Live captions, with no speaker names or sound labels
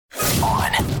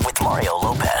Mario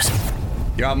Lopez.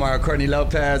 You're on Mario Courtney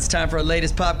Lopez. Time for our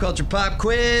latest pop culture pop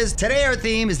quiz. Today our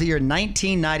theme is the year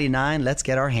 1999. Let's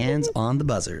get our hands on the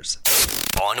buzzers.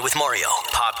 On with Mario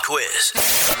Pop Quiz.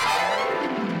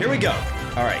 Here we go.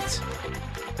 All right.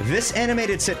 This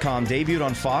animated sitcom debuted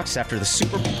on Fox after the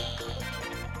Super Bowl.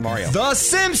 Mario. The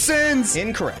Simpsons!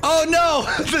 Incorrect. Oh no!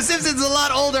 The Simpsons is a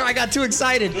lot older. I got too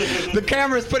excited. The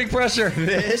camera's putting pressure.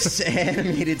 This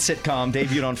animated sitcom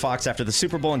debuted on Fox after the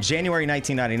Super Bowl in January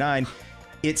 1999.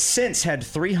 It's since had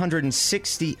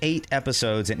 368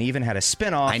 episodes and even had a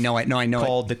spinoff. I know it.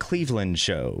 Called The Cleveland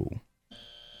Show.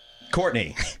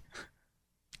 Courtney.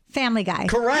 Family Guy.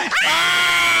 Correct.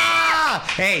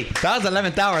 Hey, that was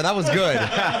 11th hour. That was good.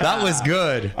 That was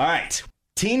good. All right.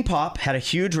 Teen pop had a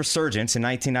huge resurgence in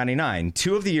 1999.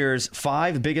 2 of the year's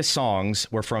 5 biggest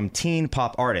songs were from teen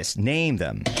pop artists. Name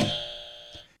them.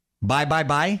 Bye, bye,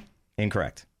 bye.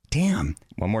 Incorrect. Damn.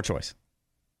 One more choice.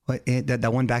 What?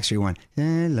 That one Backstreet one.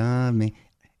 Love me.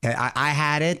 I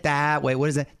had it that way. What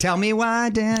is that? Tell me why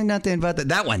did nothing but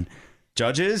that one.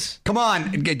 Judges? Come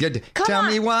on. Tell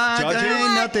me why Judges? there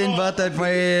ain't nothing but that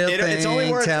real thing. It's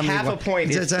only worth Tell me half why. a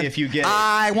point if you get it.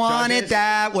 I want Judges? it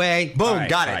that way. Boom. Right,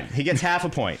 got it. fine. He gets half a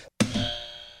point.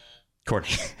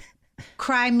 Courtney.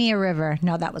 Cry Me a River.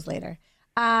 No, that was later.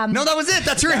 No, that was it.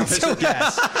 That's your That was answer. your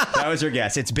guess. That was your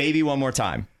guess. It's Baby One More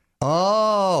Time.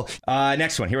 Oh.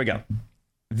 Next one. Here we go.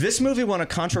 This movie won a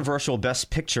controversial Best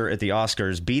Picture at the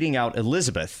Oscars, beating out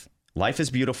Elizabeth, Life is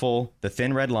Beautiful, The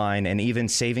Thin Red Line, and even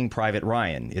Saving Private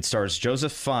Ryan. It stars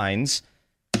Joseph Fiennes.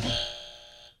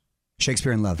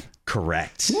 Shakespeare in Love.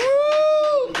 Correct.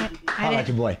 I like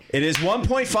your boy. It is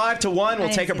 1.5 to 1. We'll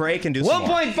take a break and do some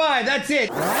more. 1.5. That's it.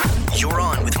 You're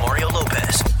on with Mario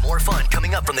Lopez. More fun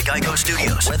coming up from the Geico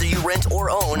Studios. Whether you rent or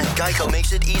own, Geico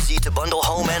makes it easy to bundle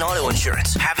home and auto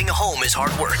insurance. Having a home is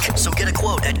hard work, so get a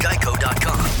quote at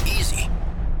geico.com. Easy.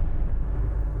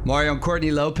 Mario and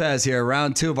Courtney Lopez here.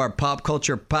 Round 2 of our pop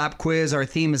culture pop quiz. Our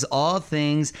theme is all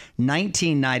things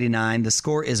 1999. The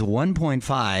score is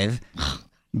 1.5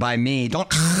 by me. Don't.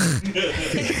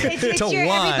 It's To your,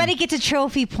 one. everybody gets a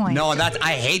trophy point. No,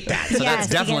 I hate that. So Yes, that's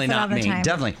he definitely gets it all not the me. time.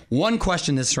 Definitely. One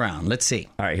question this round. Let's see.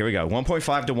 All right, here we go.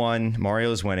 1.5 to 1.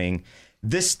 Mario's winning.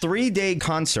 This 3-day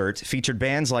concert featured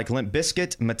bands like Limp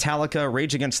Bizkit, Metallica,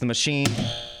 Rage Against the Machine.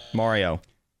 Mario.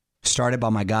 Started by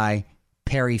my guy,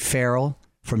 Perry Farrell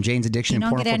from Jane's Addiction You and don't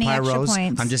Porno get for any extra Pyros.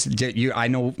 points. I'm just, I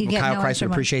know You get Kyle no Christ extra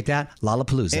would appreciate that.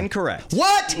 Lollapalooza. Incorrect.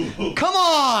 What? Come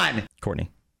on.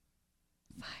 Courtney.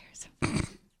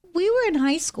 We were in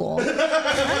high school.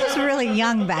 I was really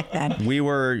young back then. We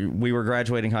were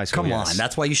graduating high school. Come yes. on.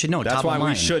 That's why you should know. That's Top why of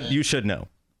mind. you should know.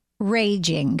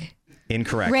 Raging.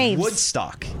 Incorrect. Raves.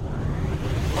 Woodstock.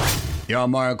 Yo,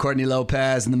 Mario Courtney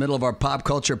Lopez in the middle of our pop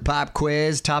culture pop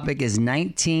quiz. Topic is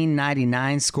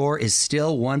 1999. Score is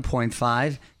still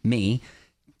 1.5 me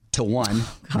to 1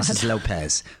 Mrs.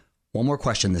 Lopez. One more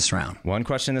question this round. One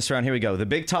question this round. Here we go. The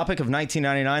big topic of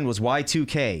 1999 was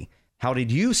Y2K. How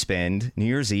did you spend New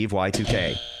Year's Eve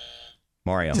Y2K?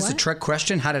 Mario. Is this a trick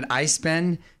question? How did I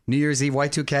spend New Year's Eve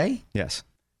Y2K? Yes.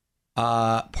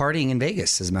 Partying in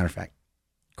Vegas, as a matter of fact.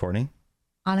 Courtney.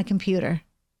 On a computer.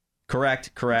 Correct.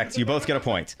 You both get a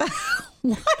point.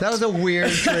 That was a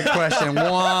weird trick question.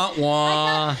 Wah,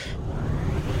 wah.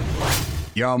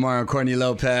 Yo, Mario Courtney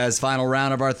Lopez. Final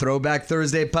round of our Throwback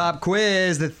Thursday pop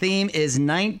quiz. The theme is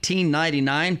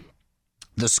 1999.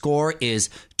 The score is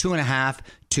 2.5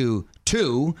 to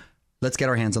 2. Let's get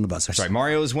our hands on the buzzers. Sorry,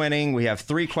 Mario is winning. We have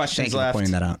 3 questions Thank you left. for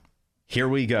pointing that out. Here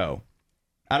we go.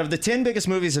 Out of the 10 biggest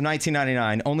movies of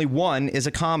 1999, only one is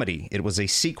a comedy. It was a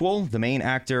sequel. The main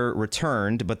actor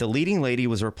returned, but the leading lady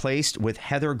was replaced with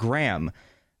Heather Graham.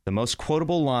 The most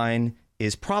quotable line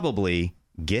is probably,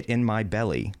 "Get in my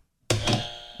belly."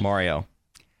 Mario.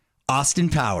 Austin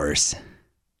Powers.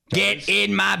 Get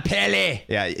in my belly.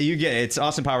 Yeah, you get it. It's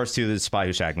Austin Powers 2, The Spy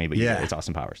Who Shagged Me, but yeah, it's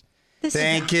Austin Powers.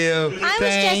 Thank you. I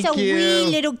was just a wee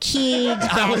little kid.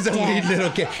 I was a back wee then.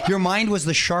 little kid. Your mind was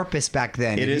the sharpest back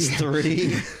then. It is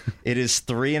 3. It is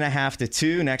 3.5 to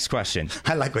 2. Next question.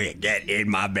 I like when you get in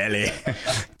my belly.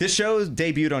 This show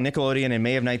debuted on Nickelodeon in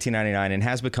May of 1999 and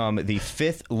has become the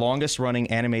 5th longest running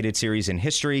animated series in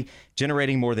history,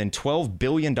 generating more than $12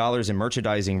 billion in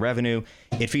merchandising revenue.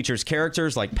 It features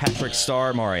characters like Patrick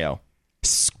Star, Mario.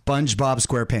 SpongeBob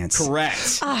SquarePants.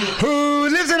 Correct. Who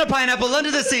lives in a pineapple under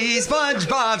the sea?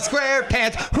 SpongeBob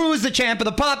SquarePants. Who's the champ of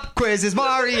the pop quiz? Is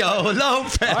Mario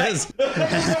Lopez.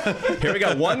 Here we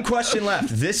go. One question left.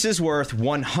 This is worth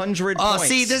 100 points. Oh,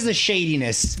 see, this is the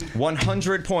shadiness.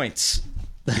 100 points.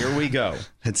 Here we go.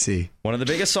 Let's see. One of the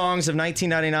biggest songs of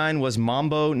 1999 was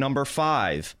Mambo No.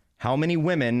 5. How many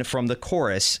women from the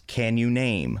chorus can you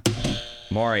name?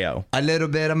 Mario. A little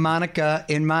bit of Monica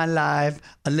in my life.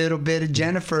 A little bit of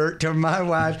Jennifer to my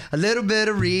wife. A little bit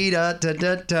of Rita. Da,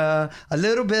 da, da. A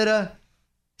little bit of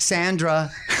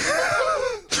Sandra.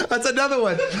 That's another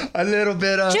one. A little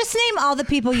bit of... Just name all the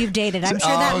people you've dated. I'm sure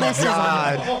that list is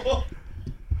long.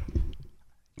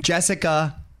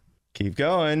 Jessica. Keep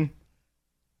going.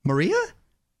 Maria?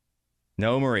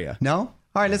 No, Maria. No?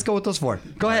 All right, let's go with those 4.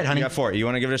 Go ahead, honey. You got 4. You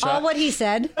want to give it a shot? All what he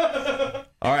said.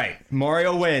 All right.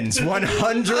 Mario wins.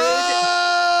 100.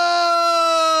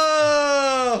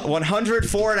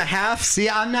 104.5. See,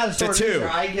 I'm not a sort To 2. of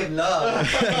I give love.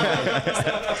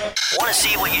 Want to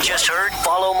see what you just heard?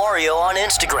 Follow Mario on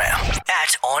Instagram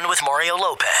at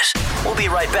 @OnWithMarioLopez. We'll be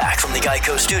right back from the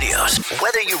Geico Studios.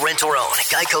 Whether you rent or own,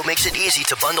 Geico makes it easy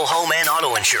to bundle home and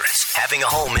auto insurance. Having a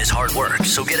home is hard work,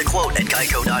 so get a quote at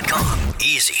Geico.com.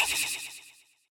 Easy.